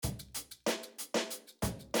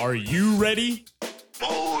Are you ready?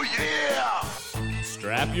 Oh, yeah!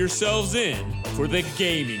 Strap yourselves in for the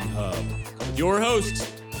Gaming Hub. With your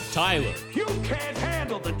hosts, Tyler. You can't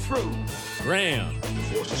handle the truth. Graham. The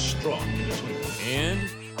force is strong in this one. And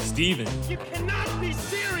Steven. You cannot be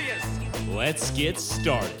serious! Let's get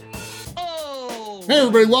started. Hey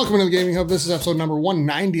everybody, welcome to the Gaming Hub. This is episode number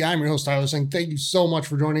 190. I'm your host, Tyler, saying thank you so much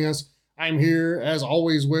for joining us. I'm here, as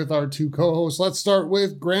always, with our two co-hosts. Let's start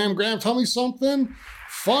with Graham. Graham, tell me something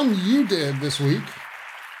fun you did this week.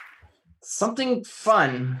 Something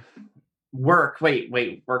fun.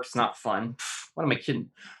 Wait, work's not fun. What am I kidding?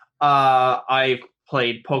 I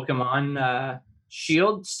played Pokemon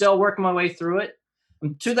Shield, still working my way through it.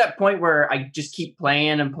 I'm to that point where I just keep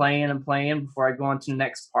playing before I go on to the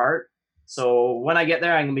next part. So when I get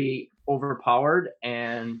there, I'm going to be overpowered,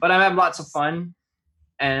 but I have lots of fun.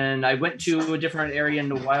 And I went to a different area in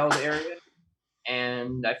the wild area,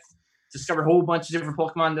 and I discovered a whole bunch of different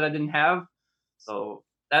Pokemon that I didn't have. So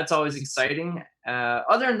that's always exciting.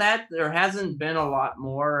 Other than that, there hasn't been a lot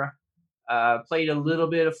more. Played a little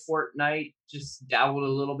bit of Fortnite, just dabbled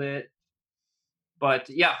a little bit. But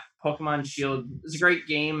yeah, Pokemon Shield is a great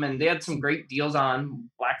game, and they had some great deals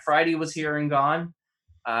on. Black Friday was here and gone.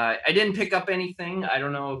 I didn't pick up anything. I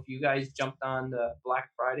don't know if you guys jumped on the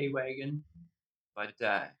Black Friday wagon. But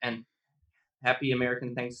and happy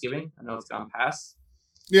American Thanksgiving. I know it's gone past.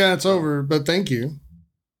 Yeah, it's over, but thank you.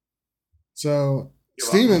 So,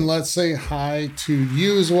 Steven, let's say hi to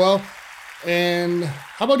you as well. And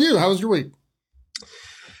how about you? How was your week? It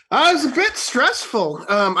was a bit stressful.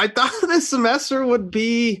 I thought this semester would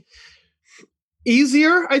be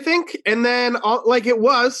easier, I think. And then, it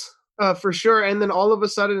was, for sure. And then all of a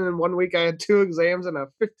sudden, in 1 week, I had 2 exams and a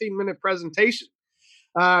 15-minute presentation.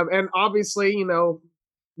 And obviously,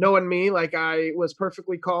 knowing me, I was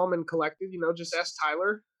perfectly calm and collected, just ask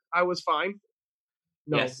Tyler. I was fine.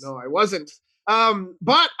 No, I wasn't.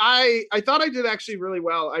 But I thought I did actually really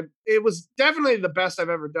well. It was definitely the best I've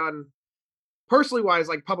ever done, personally wise,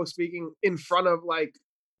 public speaking in front of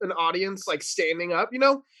an audience, standing up,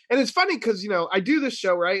 And it's funny because, I do this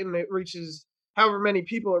show, right? And it reaches however many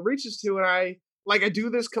people it reaches to. And I do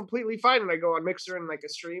this completely fine. And I go on Mixer and a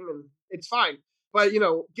stream and it's fine. But,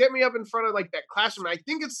 get me up in front of that classroom. I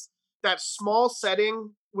think it's that small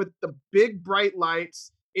setting with the big bright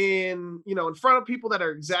lights in front of people that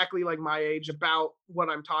are exactly my age about what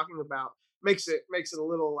I'm talking about makes it a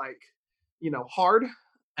little hard.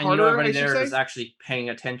 And everybody there is actually paying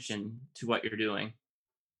attention to what you're doing.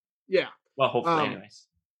 Yeah. Well, hopefully anyways.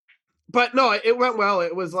 But no, it went well.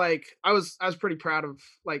 It was I was pretty proud of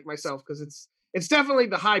myself because it's definitely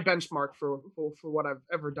the high benchmark for what I've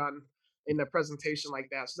ever done in a presentation like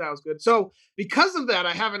that. So that was good. So because of that,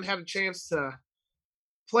 I haven't had a chance to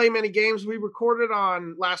play many games. We recorded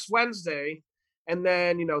on last Wednesday, and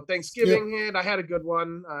then, Thanksgiving hit. I had a good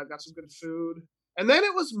one. Got some good food. And then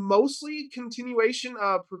it was mostly continuation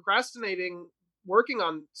of procrastinating, working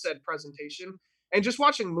on said presentation, and just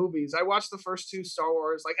watching movies. I watched the first 2 Star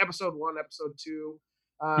Wars, episode 1, episode 2.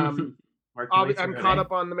 I'm caught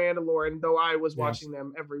up on The Mandalorian, though I was watching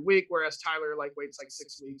them every week, whereas Tyler waits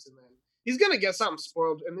 6 weeks, and then he's gonna get something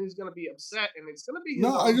spoiled, and then he's gonna be upset, and it's gonna be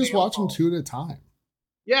no. I just watch them 2 at a time.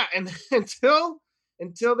 Yeah, and until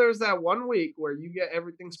there's that 1 week where you get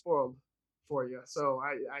everything spoiled for you. So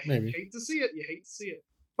I hate to see it. You hate to see it,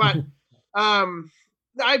 but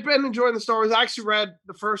I've been enjoying the Star Wars. I actually read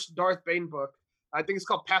the first Darth Bane book. I think it's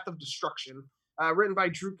called Path of Destruction. Written by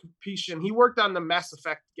Drew Capetian. He worked on the Mass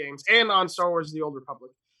Effect games and on Star Wars: The Old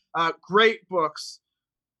Republic. Great books.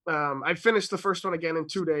 I finished the first one again in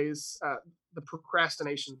 2 days. The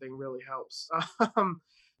procrastination thing really helps.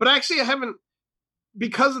 But actually,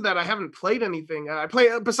 because of that, I haven't played anything. I play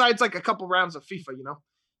besides a couple rounds of FIFA.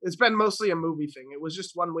 It's been mostly a movie thing. It was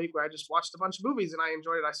just 1 week where I just watched a bunch of movies and I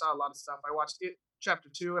enjoyed it. I saw a lot of stuff. I watched It Chapter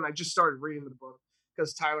 2 and I just started reading the book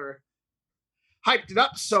because Tyler hyped it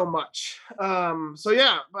up so much. So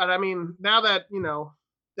yeah, but I mean, now that,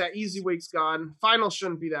 that easy week's gone, finals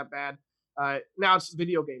shouldn't be that bad. Now it's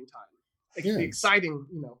video game time. The exciting,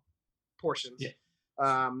 portions. Yeah.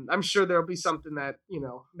 I'm sure there'll be something that,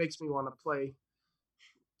 makes me want to play.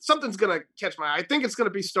 Something's going to catch my eye. I think it's going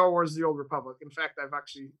to be Star Wars: The Old Republic. In fact, I've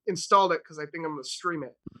actually installed it because I think I'm going to stream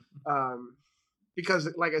it. Because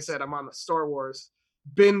like I said, I'm on the Star Wars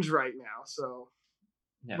binge right now. So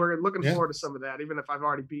we're looking forward to some of that, even if I've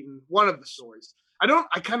already beaten one of the stories.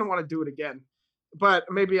 I kind of want to do it again, but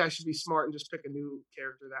maybe I should be smart and just pick a new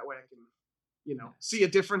character. That way I can, see a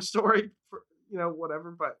different story for,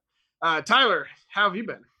 whatever. But Tyler, how have you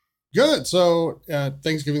been? Good. So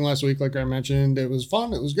Thanksgiving last week, like I mentioned, it was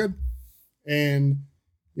fun. It was good. And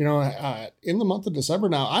in the month of December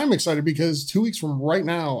now, I'm excited because 2 weeks from right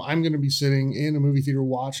now, I'm going to be sitting in a movie theater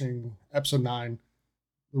watching episode 9,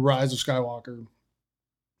 The Rise of Skywalker.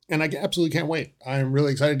 And I absolutely can't wait. I'm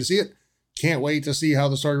really excited to see it. Can't wait to see how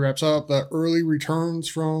the story wraps up. The early returns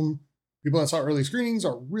from people that saw early screenings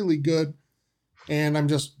are really good. And I'm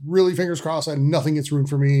just really fingers crossed that nothing gets ruined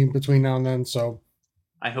for me between now and then. So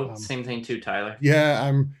I hope the same thing too, Tyler.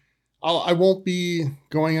 Yeah, I won't be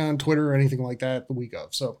going on Twitter or anything like that the week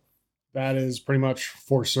of. So that is pretty much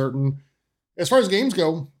for certain. As far as games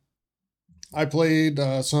go, I played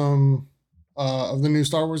some of the new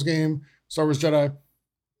Star Wars game, Star Wars Jedi.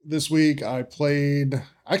 This week I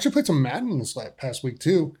actually played some Madden this past week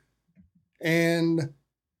too. And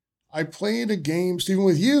I played a game, Stephen,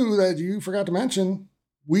 with you that you forgot to mention.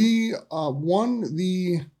 We won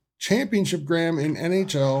the championship, Graham, in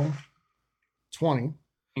NHL 20.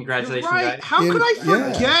 Congratulations, right. guys. How could I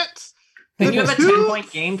forget? And you have a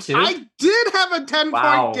 10-point game too? I did have a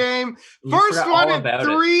 10-point game. First one in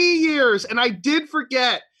 3 years, and I did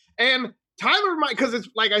forget. And Tyler might, because it's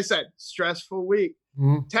like I said, stressful week.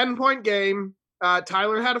 10-point game.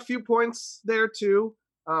 Tyler had a few points there too.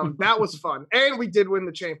 That was fun. And we did win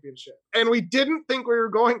the championship. And we didn't think we were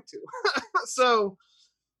going to. So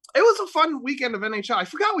it was a fun weekend of NHL. I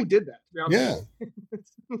forgot we did that. To be honest. Yeah.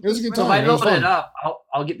 It was a good time. So if I load it up,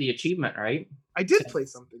 I'll get the achievement, right? I did play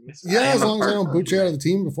something. Yeah, as long as I don't boot you out of the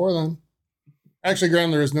team before then. Actually,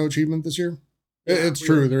 Graham, there is no achievement this year. It's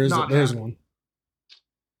true. There isn't one.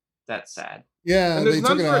 That's sad. Yeah, and there's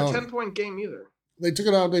none for a 10-point game either. They took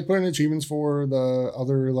it out. They put in achievements for the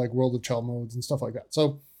other like World of Chell modes and stuff like that.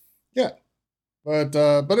 So, yeah, but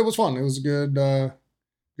it was fun. It was a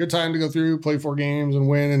good time to go through, play 4 games and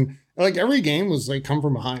win. And like every game was like come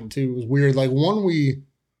from behind too. It was weird. Like one we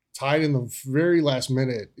tied in the very last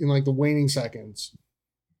minute in like the waning seconds,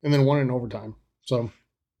 and then won in overtime. So,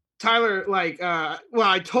 Tyler,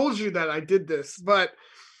 I told you that I did this, but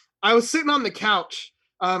I was sitting on the couch.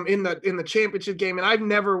 In the championship game, and I've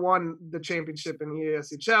never won the championship in the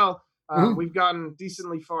ESHL. We've gotten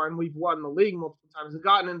decently far, and we've won the league multiple times. We've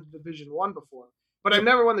gotten into Division 1 before, but I've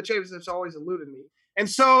never won the championship. It's always eluded me. And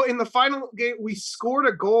so in the final game, we scored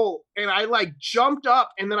a goal, and I like jumped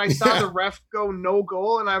up, and then I saw the ref go no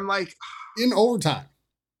goal, and I'm like, in overtime.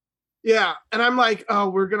 Yeah, and I'm like,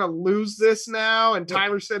 oh, we're gonna lose this now. And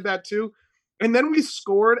Tyler said that too. And then we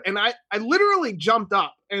scored, and I literally jumped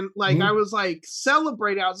up and I was like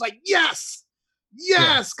celebrating. I was like, yes,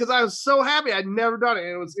 because I was so happy. I'd never done it.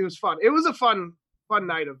 And it was fun. It was a fun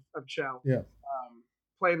night of Chell. Yeah,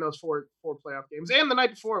 playing those four playoff games, and the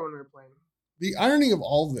night before when we were playing. The irony of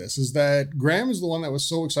all of this is that Graham is the one that was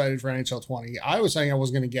so excited for NHL 20. I was saying I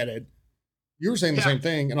was going to get it. You were saying the same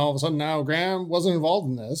thing, and all of a sudden now Graham wasn't involved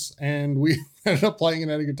in this, and we ended up playing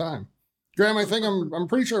and had a good time. Graham, I think I'm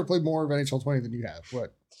pretty sure I played more of NHL 20 than you have,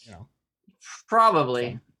 but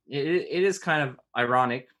probably it is kind of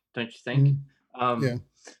ironic, don't you think? Yeah.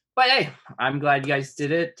 But hey, I'm glad you guys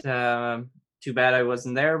did it. Too bad I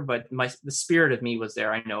wasn't there, but the spirit of me was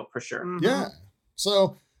there. I know for sure. Yeah.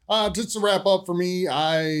 So just to wrap up for me,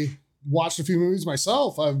 I watched a few movies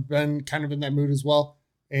myself. I've been kind of in that mood as well,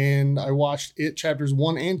 and I watched It chapters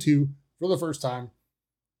 1 and 2 for the first time.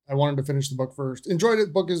 I wanted to finish the book first. Enjoyed it.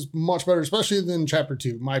 The book is much better, especially than chapter 2,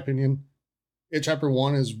 in my opinion. Chapter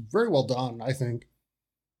 1 is very well done, I think.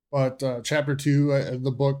 But chapter 2,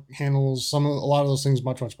 the book handles a lot of those things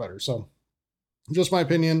much, much better. So just my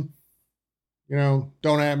opinion.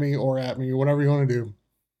 Don't at me or whatever you want to do.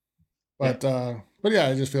 But yeah,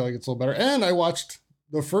 I just feel like it's a little better. And I watched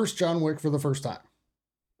the first John Wick for the first time.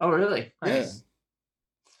 Oh, really? Nice. Yeah.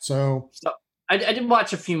 So I did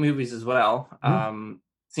watch a few movies as well.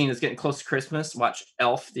 Seeing it's getting close to Christmas, watched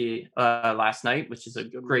Elf the last night, which is a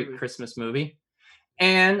great Christmas movie.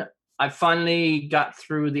 And I finally got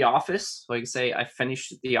through The Office. So I can say I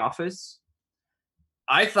finished The Office.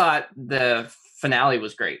 I thought the finale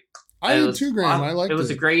was great. I did too, Graham. I liked it. It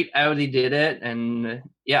was a great how they did it. And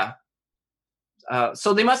yeah.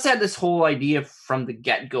 So they must have had this whole idea from the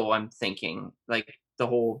get-go, I'm thinking. Like the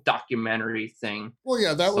whole documentary thing. Well,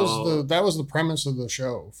 yeah, that was the premise of the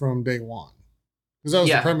show from day one. Because that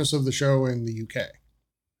was the premise of the show in the UK.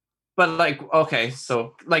 But okay,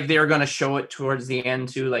 so they are going to show it towards the end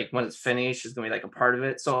too, when it's finished, it's going to be a part of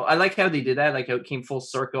it. So I like how they did that, how it came full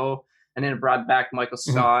circle, and then it brought back Michael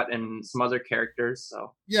Scott and some other characters.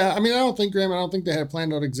 So yeah, I mean, I don't think they had it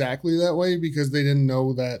planned out exactly that way because they didn't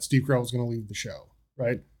know that Steve Carell was going to leave the show,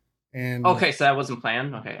 right? And okay, so that wasn't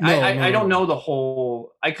planned. Okay, no, I don't know the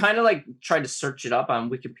whole. I kind of tried to search it up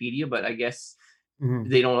on Wikipedia, but I guess.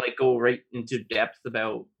 They don't go right into depth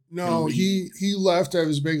about. No, he left to have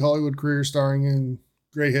his big Hollywood career starring in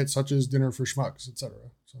great hits such as Dinner for Schmucks, etc.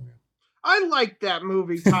 So yeah. I like that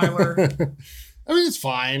movie, Tyler. I mean, it's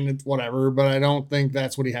fine, it's whatever, but I don't think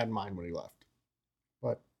that's what he had in mind when he left.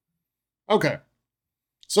 But okay.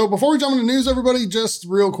 So before we jump into news, everybody, just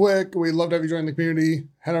real quick, we'd love to have you join the community.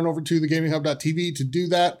 Head on over to thegaminghub.tv to do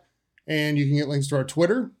that. And you can get links to our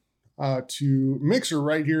Twitter, to Mixer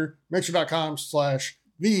right here,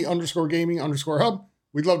 mixer.com/the_gaming_hub.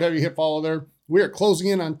 We'd love to have you hit follow there. We are closing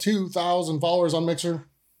in on 2,000 followers on Mixer.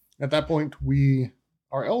 At that point, we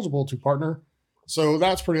are eligible to partner. So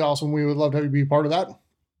that's pretty awesome. We would love to have you be part of that.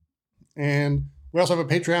 And we also have a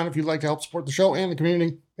Patreon if you'd like to help support the show and the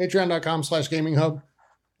community, patreon.com/gaminghub.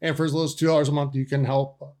 And for as little as $2 a month, you can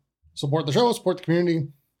help support the show, support the community,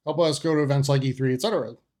 help us go to events like E3,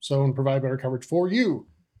 etc. So, and provide better coverage for you.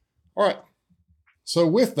 All right. So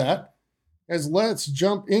with that, let's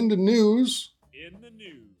jump into news. In the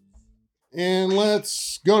news. And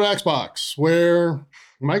let's go to Xbox, where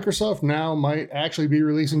Microsoft now might actually be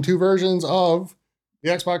releasing 2 versions of the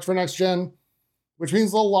Xbox for next gen, which means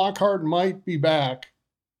the Lockhart might be back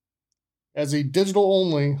as a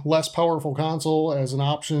digital-only, less powerful console as an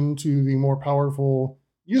option to the more powerful,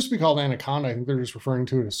 used to be called Anaconda. I think they're just referring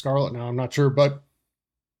to it as Scarlett now. I'm not sure, but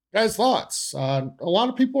guys, thoughts? A lot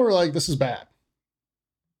of people are like, this is bad.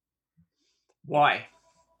 Why?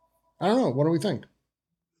 I don't know. What do we think?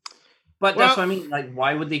 But that's what I mean. Like,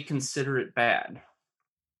 why would they consider it bad?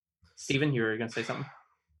 Steven, you were going to say something?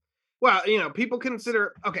 Well, people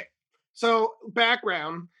consider... Okay, so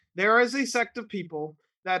background. There is a sect of people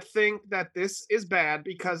that think that this is bad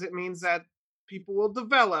because it means that people will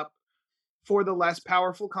develop for the less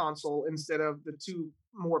powerful console instead of the 2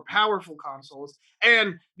 more powerful consoles.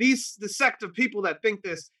 And the sect of people that think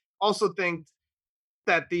this also think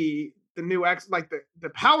that the new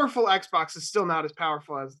the powerful Xbox is still not as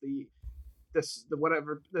powerful as the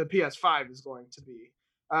whatever the PS5 is going to be.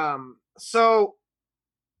 So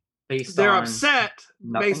they're upset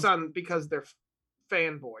because they're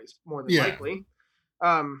fanboys more than likely.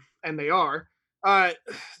 And they are. I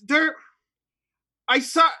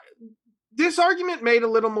saw this argument made a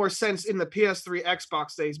little more sense in the PS3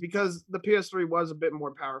 Xbox days because the PS3 was a bit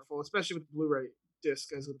more powerful, especially with the Blu-ray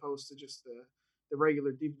disc as opposed to just the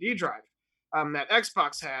regular DVD drive that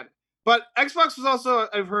Xbox had. But Xbox was also,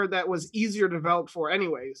 I've heard, that was easier developed for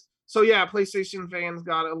anyways. So yeah, PlayStation fans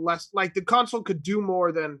got a less, like the console could do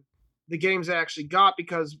more than the games they actually got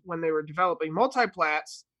because when they were developing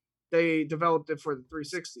multiplats, they developed it for the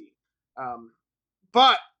 360.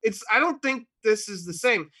 But I don't think this is the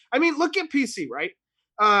same. I mean, look at PC, right?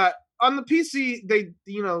 On the PC, they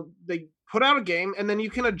put out a game and then you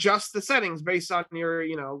can adjust the settings based on your,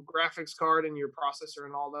 graphics card and your processor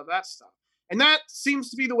and all of that stuff. And that seems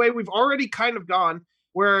to be the way we've already kind of gone,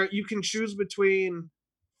 where you can choose between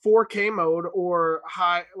 4K mode or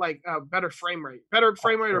high, better frame rate or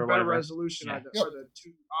better resolution are the 2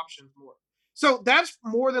 options more. So that's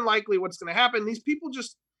more than likely what's going to happen. These people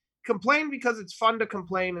just complain because it's fun to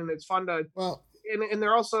complain and it's fun to, and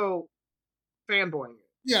they're also fanboying it.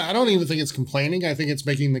 Yeah, I don't even think it's complaining. I think it's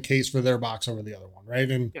making the case for their box over the other one,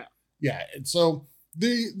 right? And yeah. So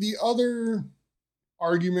the other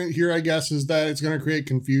argument here, I guess, is that it's going to create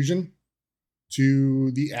confusion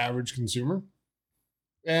to the average consumer.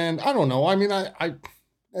 And I don't know. I mean, the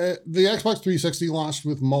Xbox 360 launched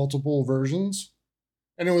with multiple versions.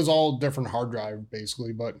 And it was all different hard drive,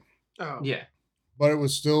 basically, but but it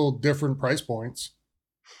was still different price points,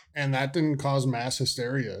 and that didn't cause mass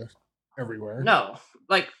hysteria everywhere. No,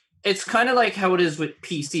 it's kind of like how it is with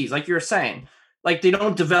PCs, like you were saying. Like, they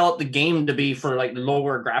don't develop the game to be for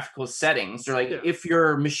lower graphical settings. They're if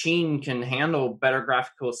your machine can handle better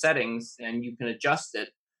graphical settings, then you can adjust it.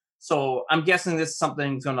 So I'm guessing this is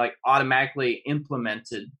something that's going to automatically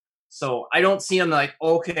implemented. So I don't see them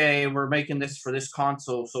okay, we're making this for this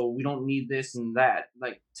console, so we don't need this and that.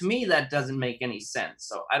 To me, that doesn't make any sense.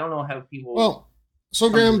 So I don't know how people. Well, so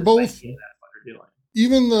Graham, both,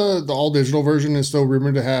 even the all digital version is still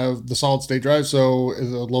rumored to have the solid state drive, so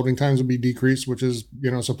the loading times will be decreased, which is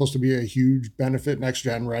supposed to be a huge benefit next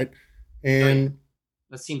gen, right? And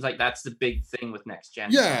that seems like that's the big thing with next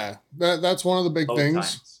gen. Yeah, that's one of the big things.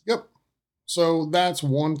 Times. Yep. So that's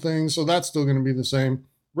one thing. So that's still going to be the same.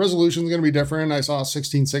 Resolution is going to be different. I saw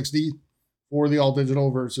 1660 for the all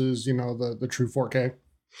digital versus, the true 4K.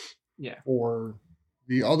 Yeah. For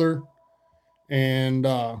the other. And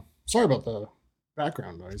sorry about the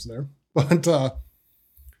background noise there. But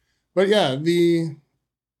yeah,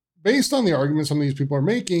 based on the arguments some of these people are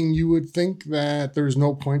making, you would think that there's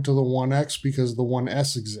no point to the One X because the One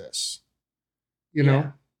S exists.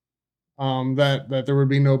 That there would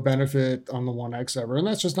be no benefit on the One X ever. And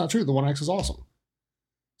that's just not true. The One X is awesome.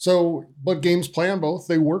 So, but games play on both.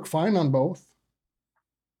 They work fine on both.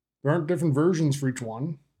 There aren't different versions for each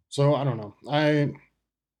one. So I don't know.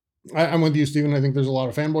 I'm with you, Steven. I think there's a lot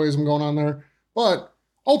of fanboyism going on there. But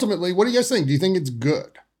ultimately, what do you guys think? Do you think it's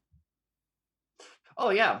good? Oh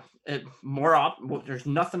yeah, there's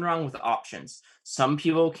nothing wrong with options. Some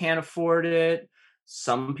people can't afford it.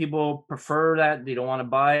 Some people prefer that they don't want to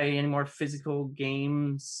buy any more physical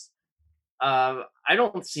games. I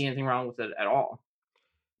don't see anything wrong with it at all.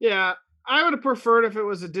 Yeah, I would have preferred if it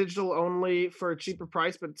was a digital only for a cheaper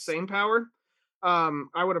price, but same power. I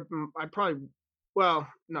probably, well,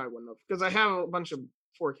 no, I wouldn't have, because I have a bunch of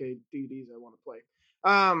 4K DVDs I want to play.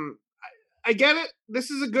 I get it. This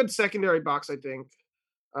is a good secondary box, I think.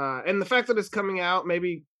 And the fact that it's coming out,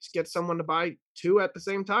 maybe get someone to buy two at the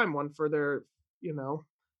same time, one for their,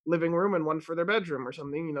 living room and one for their bedroom or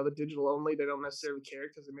something. The digital only, they don't necessarily care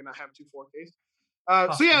because they may not have two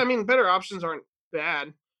 4Ks. So yeah, I mean, better options aren't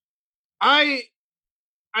bad. I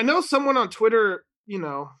know someone on Twitter,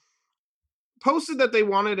 posted that they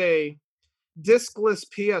wanted a discless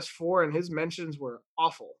PS4, and his mentions were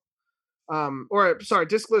awful.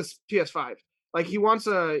 Discless PS5. Like he wanted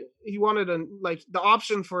the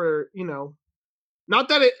option for, not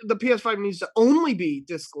that the PS5 needs to only be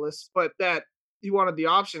discless, but that he wanted the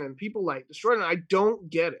option, and people destroyed it. I don't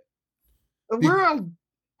get it.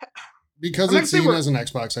 Because it's seen as an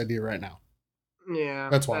Xbox idea right now. Yeah,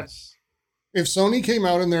 that's why. If Sony came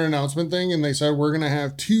out in their announcement thing and they said we're going to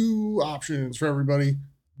have two options for everybody,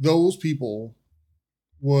 those people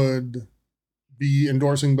would be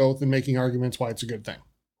endorsing both and making arguments why it's a good thing.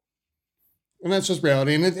 And that's just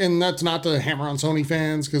reality. And that's not to hammer on Sony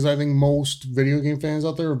fans, because I think most video game fans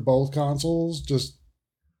out there of both consoles just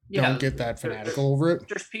don't get that fanatical over it.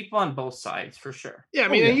 There's people on both sides for sure. Yeah, I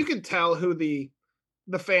mean, and you can tell who the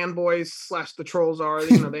fanboys / the trolls are.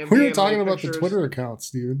 They have we were talking about the Twitter accounts,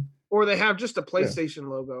 dude. Or they have just a PlayStation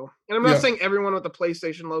logo. And I'm not saying everyone with the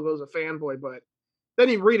PlayStation logo is a fanboy, but then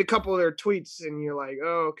you read a couple of their tweets and you're like,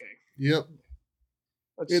 oh, okay. Yep.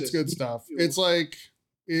 It's good stuff. It's like,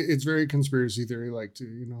 it's very conspiracy theory like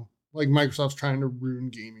too, like Microsoft's trying to ruin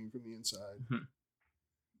gaming from the inside. Mm-hmm.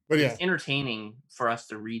 But yeah. It's entertaining for us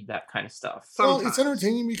to read that kind of stuff. Well, it's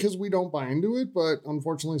entertaining because we don't buy into it, but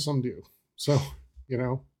unfortunately some do. So,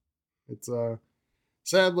 it's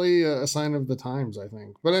sadly a sign of the times, I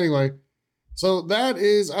think. But anyway, so that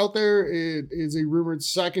is out there. It is a rumored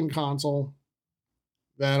second console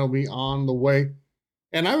that'll be on the way.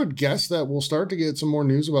 And I would guess that we'll start to get some more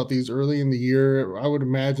news about these early in the year. I would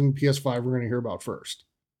imagine PS5 we're going to hear about first.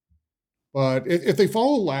 But if they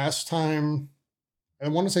follow last time, I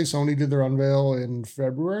want to say Sony did their unveil in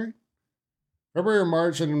February or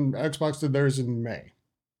March, and Xbox did theirs in May.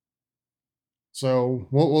 So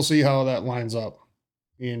we'll see how that lines up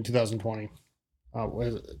in 2020.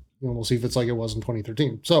 We'll see if it's like it was in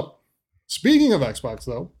 2013. So speaking of Xbox,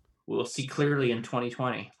 though, we'll see clearly in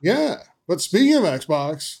 2020. Yeah. But speaking of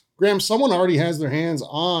Xbox, Graham, someone already has their hands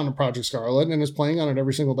on Project Scarlett and is playing on it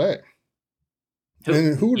every single day.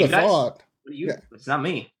 Who would have thought? Yeah. It's not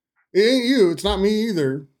me. It ain't you. It's not me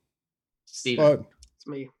either. Steven. But it's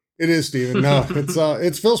me. It is Steven. No,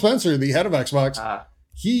 it's Phil Spencer, the head of Xbox.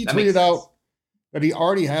 He tweeted out that he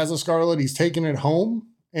already has a Scarlett. He's taken it home,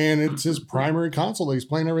 and it's his primary console that he's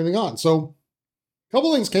playing everything on. So a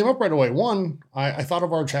couple things came up right away. One, I thought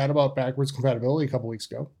of our chat about backwards compatibility a couple weeks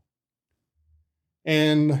ago.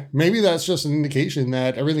 And maybe that's just an indication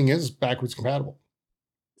that everything is backwards compatible.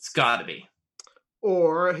 It's got to be.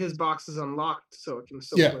 Or his box is unlocked, so it can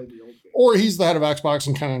still play the old game. Or he's the head of Xbox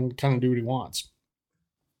and kind of do what he wants.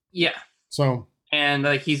 Yeah. So. And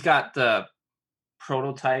he's got the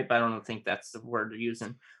prototype. I don't think that's the word they're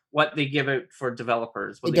using. What they give it for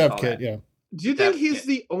developers. The dev kit, yeah. Do you think he's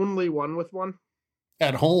the only one with one?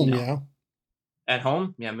 At home, yeah. At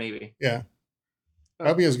home? Yeah, maybe. Yeah.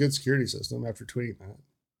 Probably has a good security system after tweeting that.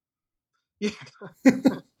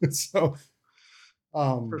 Yeah. So,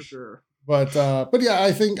 for sure. But yeah,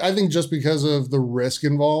 I think just because of the risk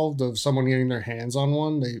involved of someone getting their hands on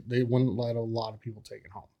one, they wouldn't let a lot of people take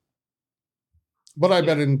it home. But I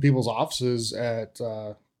bet in people's offices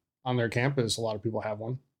on their campus, a lot of people have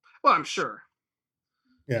one. Well, I'm sure.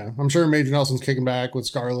 Yeah, I'm sure Major Nelson's kicking back with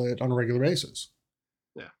Scarlett on a regular basis.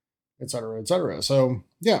 Yeah. Et cetera, et cetera. So,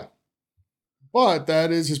 yeah. But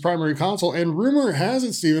that is his primary console. And rumor has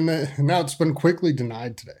it, Steven, that now it's been quickly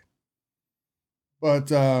denied today. But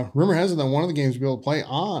rumor has it that one of the games will be able to play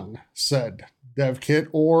on said dev kit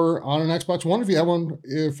or on an Xbox One if you have one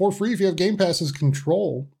for free if you have Game Pass is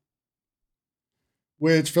Control.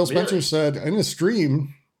 Which Phil Spencer said in a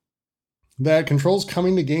stream that Control's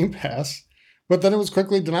coming to Game Pass, But then it was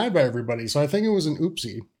quickly denied by everybody. So I think it was an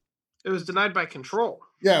oopsie. It was denied by Control.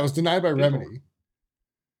 Yeah, it was denied by Remedy.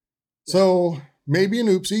 So maybe an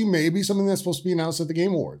oopsie, maybe something that's supposed to be announced at the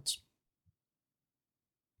Game Awards.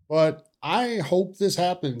 But I hope this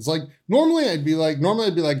happens. Like normally I'd be like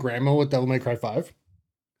Grandma with Devil May Cry 5.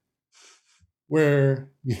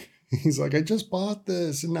 Where he's like, I just bought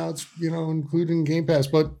this and now it's, included in Game Pass.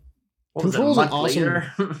 But Control's an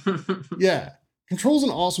awesome. Yeah. Control's an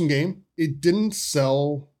awesome game. It didn't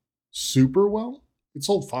sell super well. It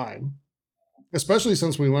sold fine. Especially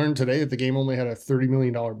since we learned today that the game only had a $30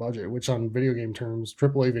 million budget, which on video game terms,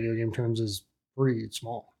 AAA video game terms, is pretty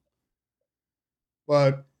small.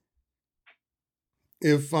 But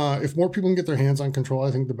if more people can get their hands on Control,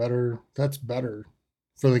 I think the better. That's better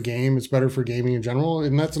for the game. It's better for gaming in general.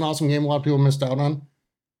 And that's an awesome game a lot of people missed out on.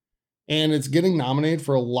 And it's getting nominated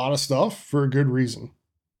for a lot of stuff for a good reason.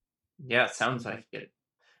 Yeah, it sounds like it.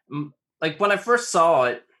 Like when I first saw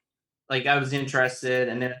it, like I was interested,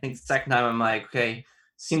 and then I think the second time I'm like, okay,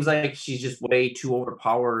 seems like she's just way too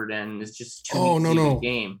overpowered, and it's just too easy of a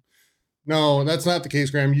game. No, that's not the case,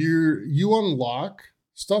 Graham. You unlock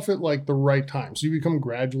stuff at like the right time, so you become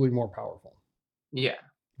gradually more powerful. Yeah,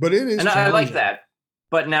 but it is, and I like that.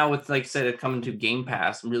 But now with, like I said, it coming to Game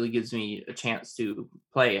Pass, really gives me a chance to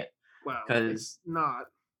play it. Well, because not,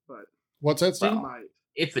 but what's that, Steve?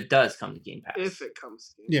 If it does come to Game Pass. If it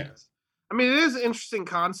comes to Game Pass. I mean, it is an interesting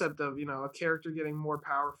concept of, a character getting more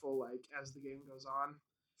powerful, like, as the game goes on.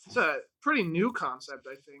 It's a pretty new concept,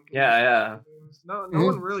 I think. Yeah. No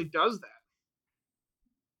one really does that.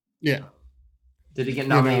 Yeah. Did he get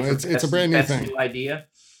nominated for it's a brand new thing. New idea?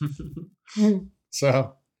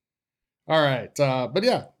 So, all right. But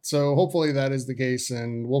yeah, so hopefully that is the case,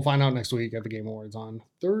 and we'll find out next week at the Game Awards on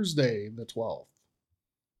Thursday, the 12th. All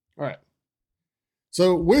right.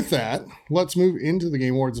 So with that, let's move into the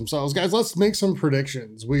Game Awards themselves. Guys, let's make some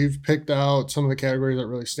predictions. We've picked out some of the categories that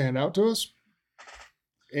really stand out to us,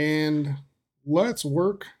 and let's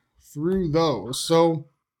work through those. So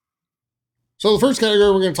the first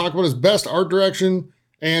category we're going to talk about is Best Art Direction,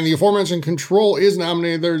 and the aforementioned Control is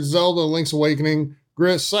nominated. There's Zelda Link's Awakening,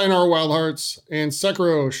 Gris, Sayonara Wild Hearts, and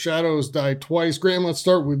Sekiro Shadows Die Twice. Graham, let's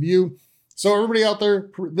start with you. So everybody out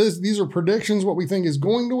there, these are predictions, what we think is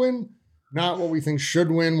going to win, not what we think should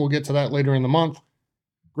win. We'll get to that later in the month.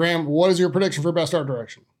 Graham, what is your prediction for Best Art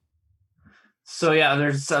Direction? So yeah,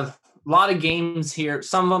 there's a lot of games here.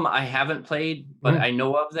 Some of them I haven't played, but I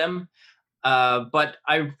know of them. But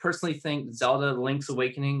I personally think Zelda Link's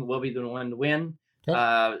Awakening will be the one to win.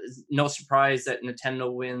 Okay. No surprise that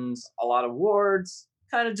Nintendo wins a lot of awards,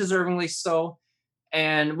 kind of deservingly so.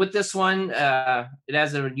 And with this one, it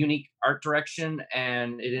has a unique art direction,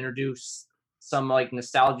 and it introduced some like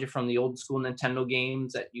nostalgia from the old school Nintendo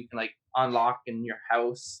games that you can like unlock in your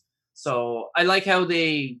house. So I like how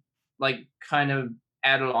they like kind of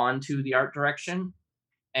added on to the art direction.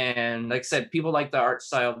 And like I said, people like the art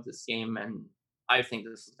style of this game, and I think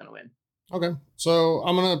this is going to win. Okay. So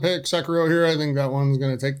I'm going to pick Sekiro here. I think that one's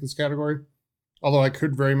going to take this category. Although I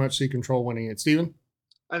could very much see Control winning it. Steven?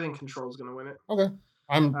 I think Control is going to win it. Okay.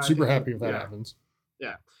 I'm super happy if that happens.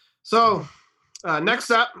 Yeah. So next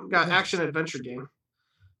up, we got Action Adventure Game.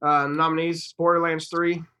 Nominees: Borderlands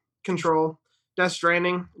 3, Control, Death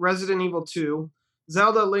Stranding, Resident Evil 2,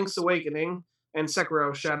 Zelda Link's Awakening, and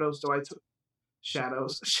Sekiro Shadows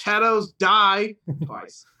Die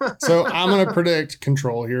Twice. So I'm going to predict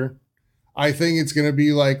Control here. I think it's going to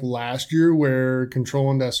be like last year where Control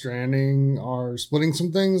and Death Stranding are splitting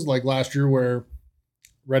some things, like last year where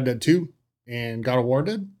Red Dead 2 and God of War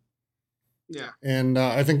did. Yeah. And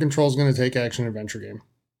I think Control is going to take Action Adventure Game.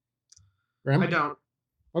 Graham? I don't.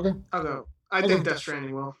 Okay. I'll go. I think Death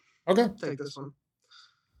Stranding will. Okay. Take this one.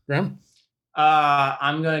 Graham?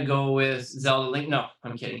 I'm going to go with Zelda Link. No,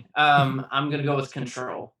 I'm kidding. I'm going to go with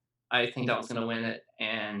Control. I think that was going to win it.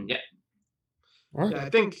 And yeah. All right. Yeah,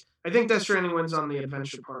 I think Death Stranding wins on the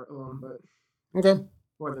adventure part alone, but okay.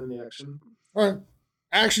 More than the action. All right.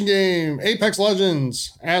 Action game, Apex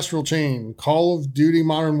Legends, Astral Chain, Call of Duty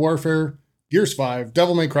Modern Warfare, Gears 5,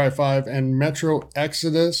 Devil May Cry 5, and Metro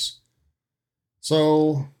Exodus.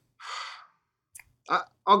 So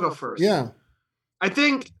I'll go first. Yeah. I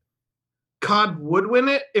think COD would win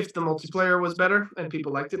it if the multiplayer was better and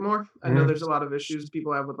people liked it more. I know there's a lot of issues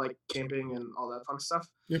people have with like camping and all that fun stuff.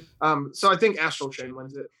 Yep. So I think Astral Chain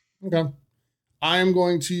wins it. Okay. I am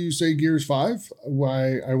going to say Gears 5.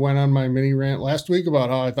 I went on my mini rant last week about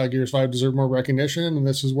how I thought Gears 5 deserved more recognition, and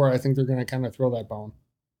this is where I think they're going to kind of throw that bone.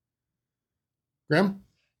 Graham?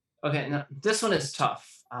 Okay, now this one is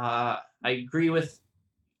tough. I agree with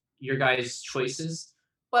your guys' choices,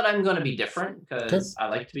 but I'm going to be different because I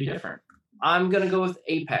like to be different. I'm gonna go with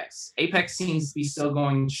Apex. Apex seems to be still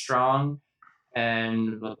going strong,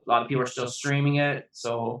 and a lot of people are still streaming it.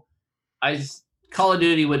 So, Call of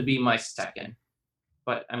Duty would be my second,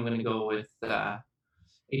 but I'm gonna go with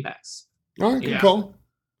Apex. All right, good Yeah. call.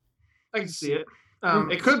 I can see it.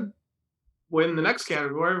 It could win the next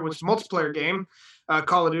category, which is multiplayer game.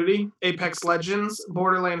 Call of Duty, Apex Legends,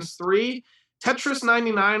 Borderlands 3, Tetris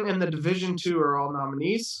 99, and The Division 2 are all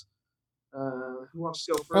nominees. Who wants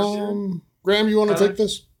to go first here? Graham, you want to take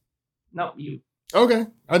this? No, you. Okay.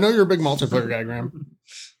 I know you're a big multiplayer guy, Graham.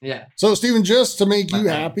 Yeah. So, Steven, just to make you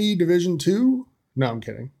happy, Division 2? No, I'm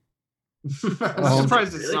kidding. I'm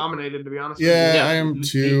surprised it's nominated, to be honest with you. Yeah, I am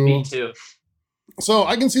too. Me too. So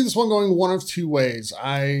I can see this one going one of two ways.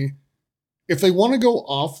 If they want to go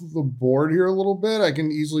off the board here a little bit, I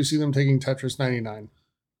can easily see them taking Tetris 99.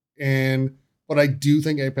 But I do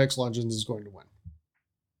think Apex Legends is going to win.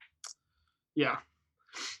 Yeah.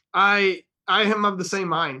 I am of the same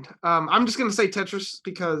mind. I'm just gonna say Tetris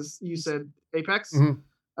because you said Apex.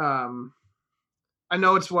 Mm-hmm. I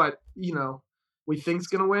know it's what, we think's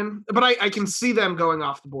gonna win, but I can see them going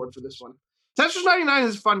off the board for this one. Tetris 99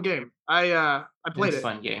 is a fun game. I played it. It's a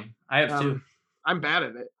fun game. I have too. I'm bad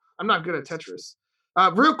at it. I'm not good at Tetris.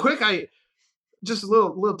 Real quick, just a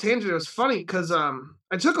little tangent. It was funny because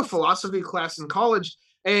I took a philosophy class in college,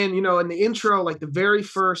 and in the intro, like the very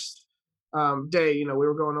first day, we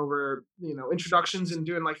were going over introductions and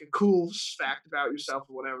doing like a cool fact about yourself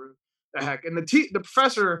or whatever the heck. And the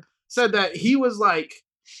professor said that he was like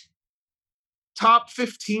top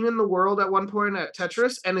 15 in the world at one point at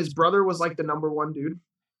Tetris, and his brother was like the number one dude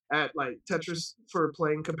at like Tetris for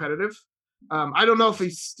playing competitive. I don't know if he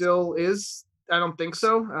still is. I don't think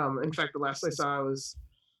so. In fact, the last I saw was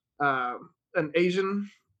an Asian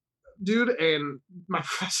dude, and my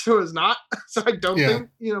professor was not. So I don't think,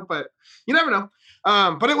 but you never know.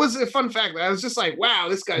 But it was a fun fact. I was just like, wow,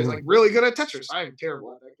 this guy's like really good at Tetris. I am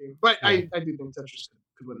terrible at that game. But I do think Tetris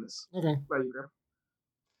could win this. Okay. What about you, Graham?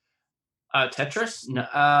 Tetris? No,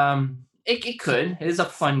 it could. It is a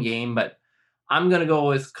fun game, but I'm going to go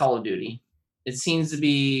with Call of Duty. It seems to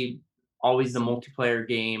be always the multiplayer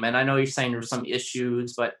game, and I know you're saying there's some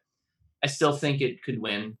issues, but I still think it could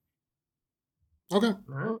win. Okay. All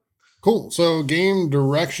right. Cool. So game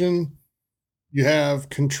direction, you have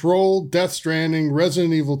Control, Death Stranding,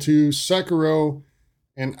 Resident Evil 2, Sekiro,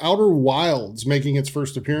 and Outer Wilds making its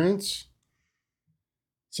first appearance.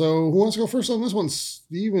 So who wants to go first on this one?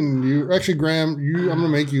 Steven, Graham, I'm going to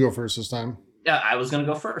make you go first this time. Yeah, I was going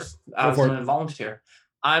to go first. I was going to volunteer.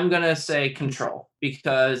 I'm going to say Control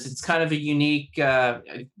because it's kind of a unique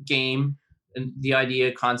game. And the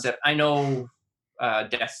idea, concept. I know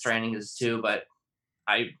Death Stranding is too, but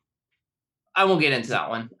I won't get into that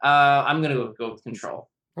one. I'm going to go with Control.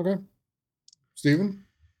 Okay. Steven?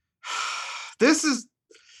 This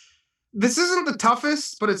isn't the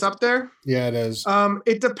toughest, but it's up there. Yeah, it is.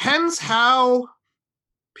 It depends how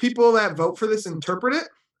people that vote for this interpret it.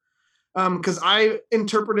 Because I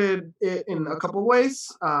interpreted it in a couple of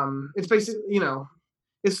ways. It's basically,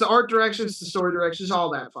 it's the art direction, it's the story direction, it's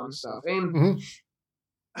all that fun stuff. And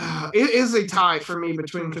it is a tie for me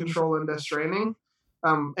between Control and Death Stranding.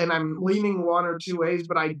 And I'm leaning one or two ways,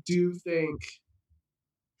 but I do think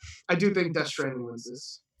Death Stranding wins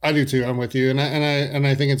this. I do too. I'm with you, and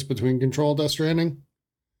I think it's between Control and Death Stranding.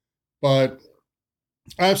 But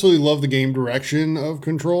I absolutely love the game direction of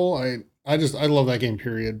Control. I love that game,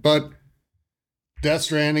 period. But Death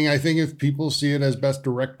Stranding, I think if people see it as best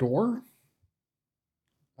director,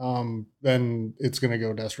 then it's going to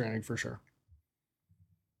go Death Stranding for sure.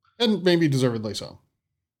 And maybe deservedly so.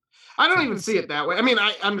 I don't even see it that way. I mean,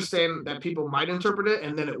 I understand that people might interpret it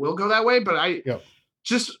and then it will go that way, but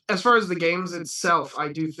just as far as the games itself,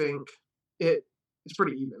 I do think it's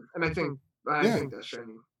pretty even. And I think Death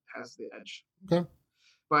Stranding has the edge. Okay.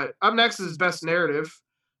 But up next is Best Narrative.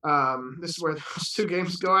 This is where those two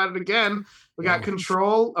games go at it again. We got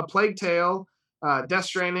Control, A Plague Tale, Death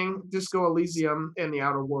Stranding, Disco Elysium, and The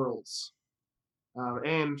Outer Worlds.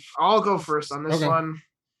 And I'll go first on this one.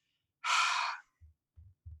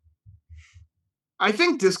 I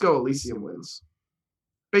think Disco Elysium wins,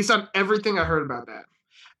 based on everything I heard about that.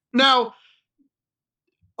 Now,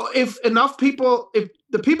 if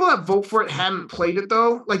the people that vote for it haven't played it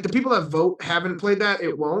though, like the people that vote haven't played that,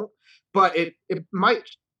 it won't. But it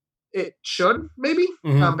should maybe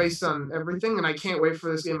based on everything. And I can't wait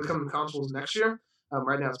for this game to come to consoles next year.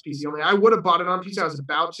 Right now it's PC only. I would have bought it on PC. I was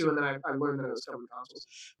about to, and then I learned that it was coming to consoles.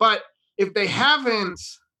 But if they haven't,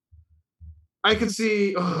 I could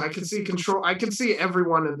see Control. I could see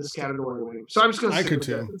everyone in this category winning. So I'm just going to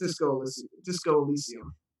stick with Disco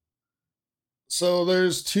Elysium. So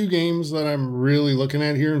there's two games that I'm really looking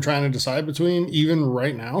at here and trying to decide between, even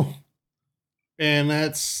right now. And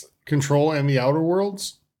that's Control and the Outer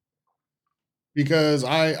Worlds. Because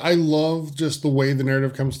I love just the way the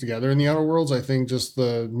narrative comes together in the Outer Worlds. I think just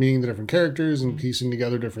the meeting the different characters and piecing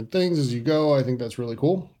together different things as you go, I think that's really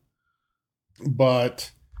cool.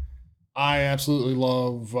 But I absolutely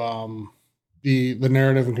love the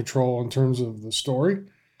narrative and Control in terms of the story.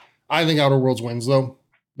 I think Outer Worlds wins, though.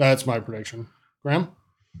 That's my prediction. Graham?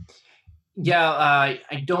 Yeah,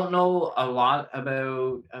 I don't know a lot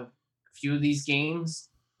about a few of these games,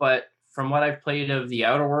 but from what I've played of the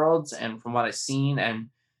Outer Worlds and from what I've seen, and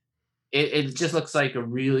it just looks like a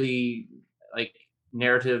really like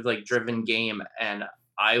narrative like driven game, and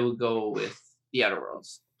I would go with the Outer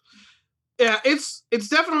Worlds. Yeah, it's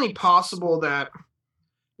definitely possible that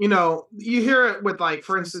you hear it with, like,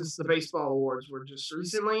 for instance, the baseball awards were just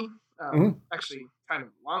recently, actually kind of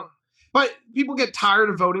long, but people get tired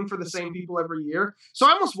of voting for the same people every year. So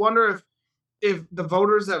I almost wonder if the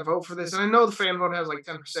voters that vote for this, and I know the fan vote has like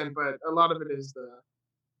 10%, but a lot of it is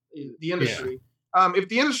the industry. If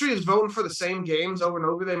the industry is voting for the same games over and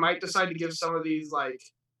over, they might decide to give some of these, like,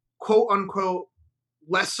 quote unquote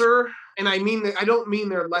lesser, and I don't mean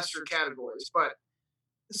they're lesser categories, but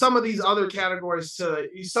some of these other categories to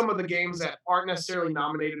some of the games that aren't necessarily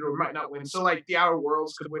nominated or might not win. So like the Outer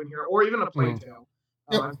Worlds could win here, or even a Plague Tale.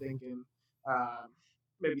 Yep. I'm thinking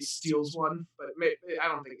maybe steals one, but I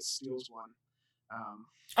don't think it steals one.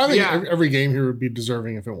 I think every game here would be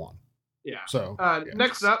deserving if it won. Yeah. So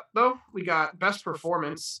next up, though, we got Best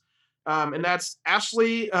Performance, and that's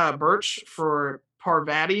Ashley Birch for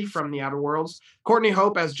Parvati from the Outer Worlds, Courtney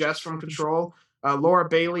Hope as Jess from Control, Laura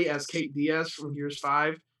Bailey as Kate Diaz from Gears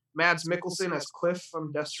 5, Mads Mikkelsen as Cliff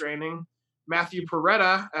from Death Stranding, Matthew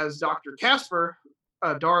Peretta as Dr. Casper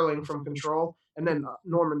Darling from Control, and then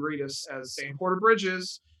Norman Reedus as Sam Porter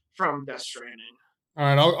Bridges from Death Stranding. All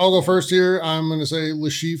right, I'll go first here. I'm going to say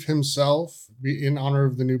Lashif himself, in honor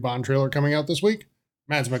of the new Bond trailer coming out this week.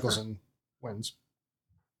 Mads Mikkelsen wins.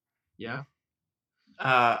 Yeah.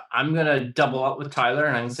 I'm going to double up with Tyler,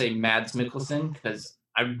 and I'm going to say Mads Mikkelsen, because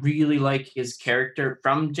I really like his character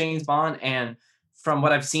from James Bond, and from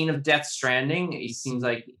what I've seen of Death Stranding, he seems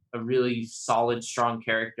like a really solid, strong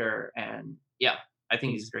character, and yeah, I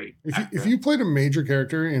think he's great. If you played a major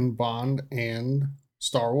character in Bond and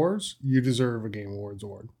Star Wars, you deserve a Game Awards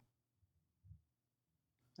award.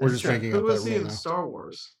 We're just making up that rule now. Who was he in Star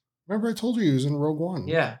Wars? Remember I told you he was in Rogue One.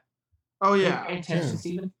 Yeah. Oh, yeah. Pay attention,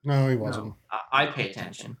 Steven? No, he wasn't. No, I pay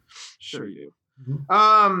attention. Sure you do.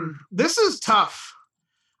 Mm-hmm. This is tough.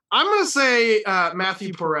 I'm going to say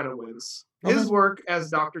Matthew Peretta wins. Okay. His work as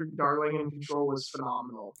Dr. Darling in Control was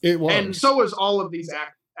phenomenal. It was. And so was all of these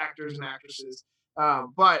actors and actresses.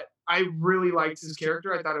 But I really liked his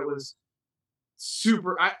character. I thought it was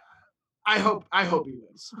super. I hope he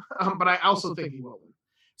wins. But I also think he will win.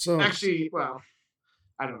 So actually, well,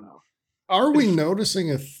 I don't know. Are we noticing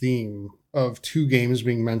a theme of two games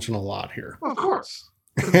being mentioned a lot here? Well, of course.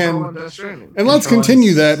 And let's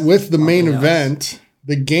continue that with the main event,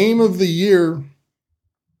 the game of the year,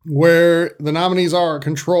 where the nominees are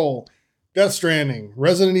Control, Death Stranding,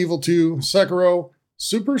 Resident Evil 2, Sekiro,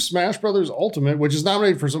 Super Smash Bros. Ultimate, which is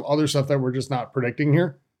nominated for some other stuff that we're just not predicting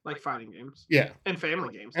here. Like fighting games. Yeah. And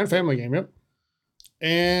family games. And family game, yep.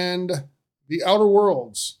 And the Outer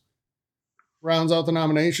Worlds rounds out the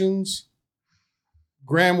nominations.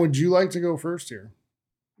 Graham, would you like to go first here?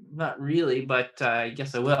 Not really, but I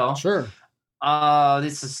guess I will. Sure.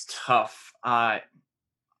 This is tough. I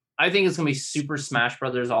think it's gonna be Super Smash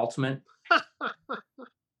Brothers Ultimate.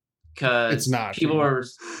 Because it's not. People are.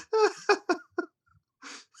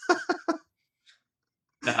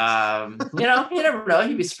 You never know.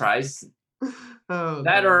 You'd be surprised. Oh,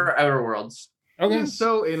 that or Outer Worlds. Okay. You're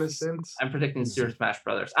so innocent. I'm predicting Super Smash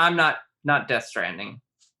Brothers. I'm not Death Stranding.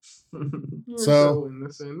 You're so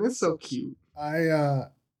innocent. It's so cute.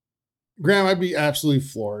 Graham, I'd be absolutely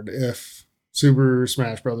floored if Super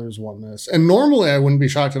Smash Brothers won this. And normally I wouldn't be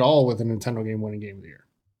shocked at all with a Nintendo game winning Game of the Year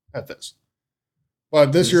at this.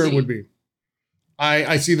 But this year it would be.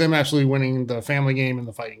 I see them absolutely winning the family game and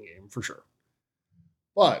the fighting game for sure.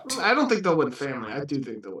 But I don't think they'll win family. I do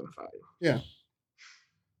think they'll win fighting. Yeah.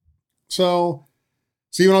 So,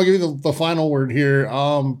 Steven, I'll give you the final word here.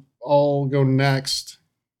 I'll go next.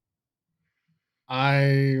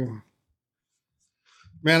 I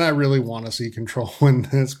really want to see Control win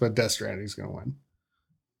this, but Death Stranding's going to win.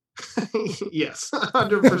 Yes,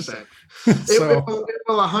 100%. It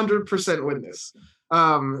will 100% win this.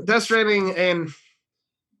 Death Stranding, and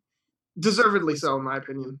deservedly so, in my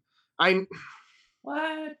opinion.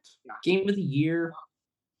 What? Yeah. Game of the year?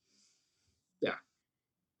 Yeah.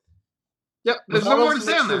 Yep, there's With no all more to those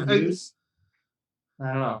say on mixed that. reviews, I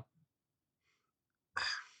don't know.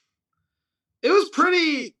 It was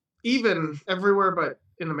pretty even everywhere but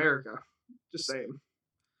in America. Just saying.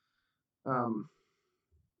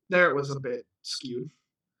 There it was a bit skewed.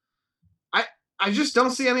 I just don't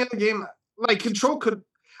see any other game like Control could.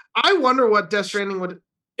 I wonder what Death Stranding would.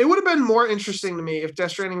 It would have been more interesting to me if Death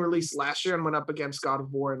Stranding released last year and went up against God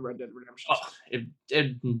of War and Red Dead Redemption. Oh,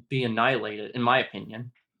 it'd be annihilated, in my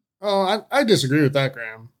opinion. Oh, I disagree with that,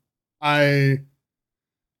 Graham.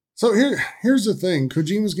 So here's the thing.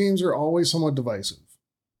 Kojima's games are always somewhat divisive.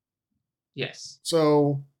 Yes.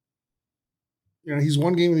 So, he's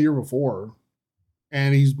won Game of the Year before,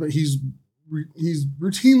 and he's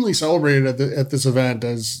routinely celebrated at this event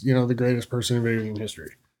as the greatest person in video game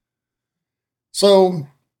history. So,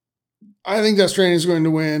 I think Death Stranding is going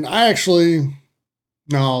to win. I'll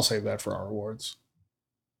save that for our awards.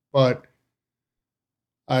 But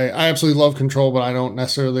I absolutely love Control, but I don't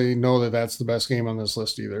necessarily know that that's the best game on this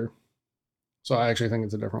list either. So I actually think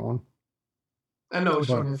it's a different one. I know which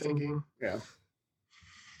one you're thinking. Yeah.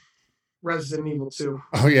 Resident Evil 2.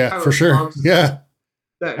 Oh, yeah, for sure. Yeah.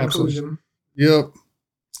 That inclusion. Yep.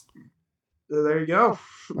 So there you go.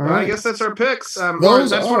 Right. I guess that's our picks.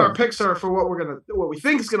 What our picks are for what we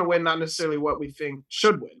think is gonna win, not necessarily what we think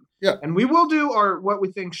should win. Yeah. And we will do our what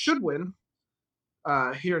we think should win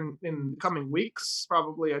here in coming weeks.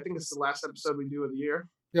 Probably, I think it's the last episode we do of the year.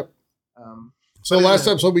 Yep. So last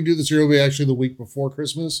episode we do this year will be actually the week before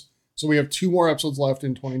Christmas. So we have 2 more episodes left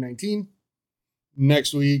in 2019.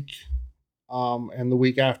 Next week, and the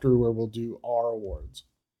week after, where we'll do our awards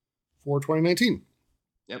for 2019.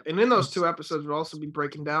 Yep. And in those 2 episodes, we'll also be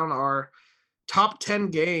breaking down our top 10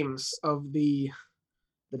 games of the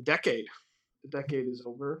decade. The decade is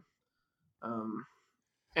over.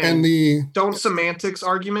 And don't semantics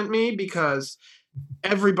argument me, because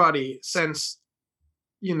everybody since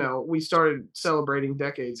we started celebrating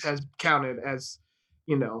decades has counted as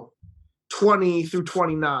 20 through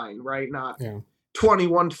 29, right? Not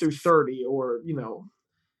 21 through 30, or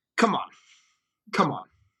come on.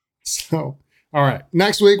 So, all right,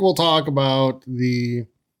 next week we'll talk about the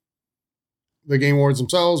Game Awards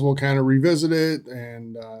themselves. We'll kind of revisit it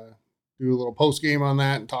and do a little post game on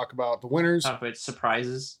that and talk about the winners. Talk about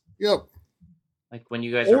surprises. Yep. Like when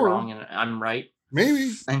you guys are wrong and I'm right.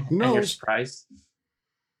 Maybe. And you're surprised.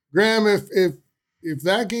 Graham, if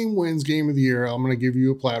that game wins Game of the Year, I'm going to give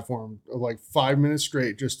you a platform of like 5 minutes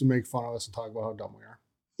straight just to make fun of us and talk about how dumb we are.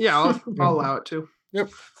 Yeah, I'll allow it too.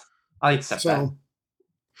 Yep. I accept that.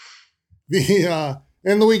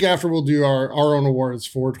 And the week after we'll do our own awards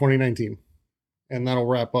for 2019. And that'll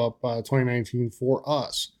wrap up 2019 for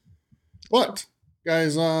us. But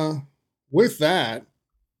guys, with that,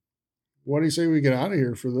 what do you say we get out of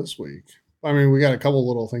here for this week? I mean, we got a couple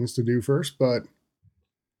little things to do first, but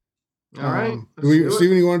all right.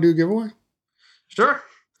 Steven, you want to do a giveaway? Sure.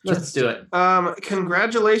 Let's do it.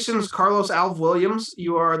 Congratulations, Carlos Alv Williams.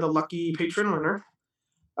 You are the lucky patron winner.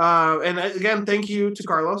 And again, thank you to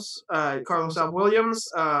Carlos Alv Williams,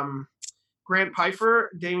 Grant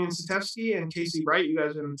Pfeiffer, Damian Satevsky, and Casey Wright. You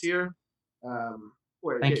guys are in the tier.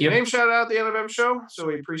 Thank you. Name shout out at the end of every show. So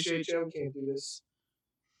we appreciate you. We can't do this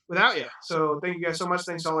without you. So thank you guys so much.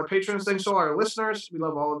 Thanks to all our patrons. Thanks to all our listeners. We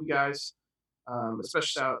love all of you guys. Especially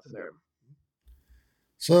shout out to them.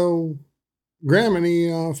 So, Graham,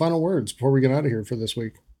 any final words before we get out of here for this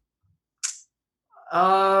week?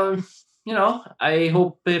 I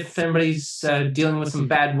hope if anybody's dealing with some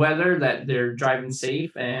bad weather that they're driving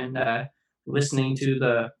safe and listening to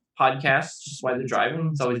the podcast just while they're driving.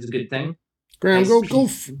 It's always a good thing. Graham,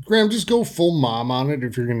 Graham, just go full mom on it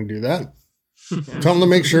if you're going to do that. Tell them to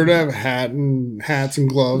make sure to have hats and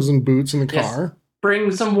gloves and boots in the car.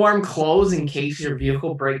 Bring some warm clothes in case your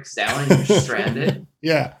vehicle breaks down and you're stranded.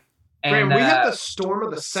 Yeah. And, Graham, we had the storm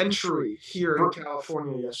of the century here in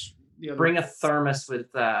California yesterday. Bring a thermos with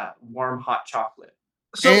warm hot chocolate.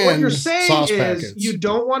 So what you're saying is packets. You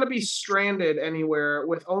don't want to be stranded anywhere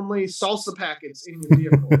with only salsa packets in your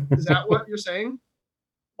vehicle. Is that what you're saying?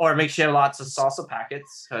 Or make sure you have lots of salsa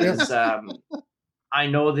packets, because I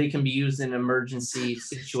know they can be used in an emergency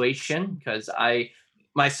situation, because I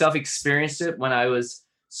myself experienced it when I was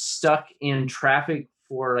stuck in traffic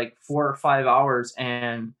for like 4 or 5 hours,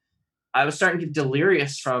 and I was starting to get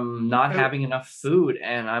delirious from not having enough food.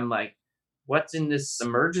 And I'm like, what's in this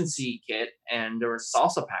emergency kit? And there were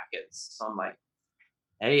salsa packets. So I'm like,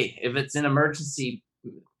 hey, if it's an emergency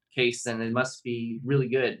case, then it must be really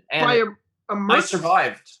good. And I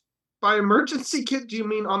survived. By emergency kit, do you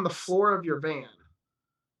mean on the floor of your van?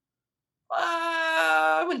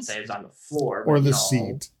 I wouldn't say it was on the floor. Or the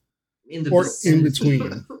seat. In the or in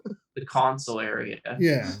between. the console area.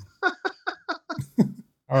 Yeah.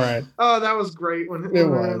 All right. Oh, that was great when It we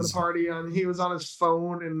were in the was. party and he was on his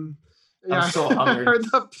phone and I'm so I hungry. heard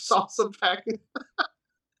the salsa packet.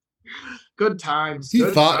 Good times. He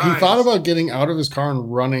good thought times. about getting out of his car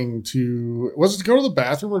and running to, was it to go to the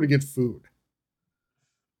bathroom or to get food?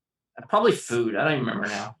 Probably food. I don't even remember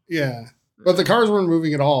now. Yeah. But the cars weren't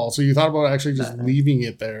moving at all. So you thought about actually just leaving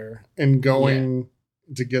it there and going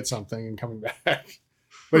to get something and coming back.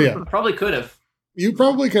 But yeah. Probably could have. You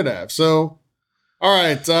probably could have. So, all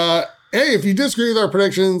right. Hey, if you disagree with our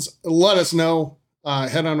predictions, let us know.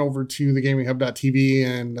 Head on over to thegaminghub.tv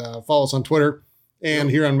and follow us on Twitter and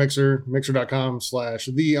here on Mixer,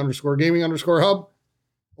 mixer.com/the_gaming_hub.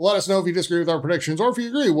 Let us know if you disagree with our predictions or if you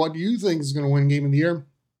agree. What do you think is going to win Game of the Year?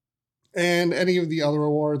 And any of the other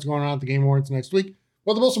awards going on at the Game Awards next week.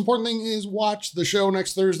 But the most important thing is watch the show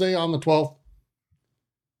next Thursday on the 12th.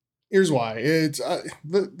 Here's why. It's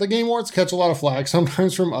the Game Awards catch a lot of flack,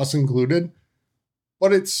 sometimes from us included,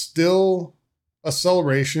 but it's still a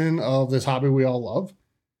celebration of this hobby we all love.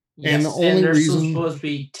 Yes, and the only there's reason supposed to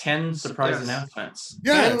be 10 surprise announcements.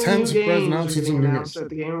 Yeah, 10 new surprise games announcements are and getting new announced games. at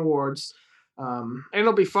the Game Awards. And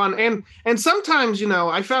it'll be fun. And sometimes,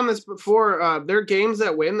 I found this before, there are games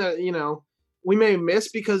that win that, we may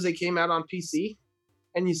miss because they came out on PC.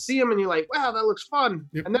 And you see them and you're like, wow, that looks fun.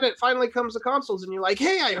 Yep. And then it finally comes to consoles and you're like,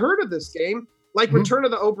 hey, I heard of this game. Like Return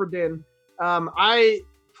of the Obra Dinn. I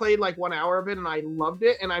played like 1 hour of it and I loved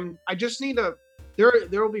it. And I just need there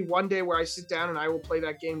will be one day where I sit down and I will play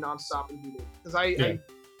that game nonstop and beat it. Because I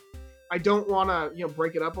don't want to,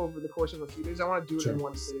 break it up over the course of a few days. I want to do it in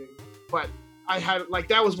one sitting. But I had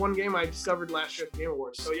that was one game I discovered last year at the Game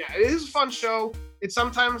Awards. So yeah, it is a fun show. It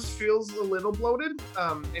sometimes feels a little bloated,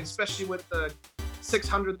 especially with the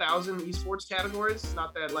 600,000 esports categories.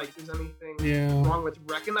 Not that there's anything wrong with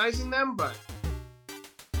recognizing them, but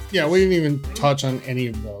yeah, we didn't even touch on any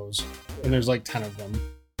of those, and there's like 10 of them.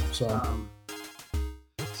 So watch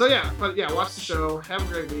the show. Have a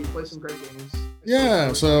great week. Play some great games.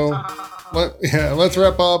 Yeah, so let's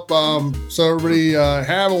wrap up. So everybody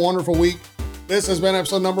have a wonderful week. This has been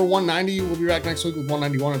episode number 190. We'll be back next week with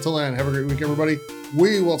 191. Until then, have a great week, everybody.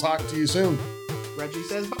 We will talk to you soon. Reggie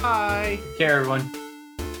says bye. Take care, everyone.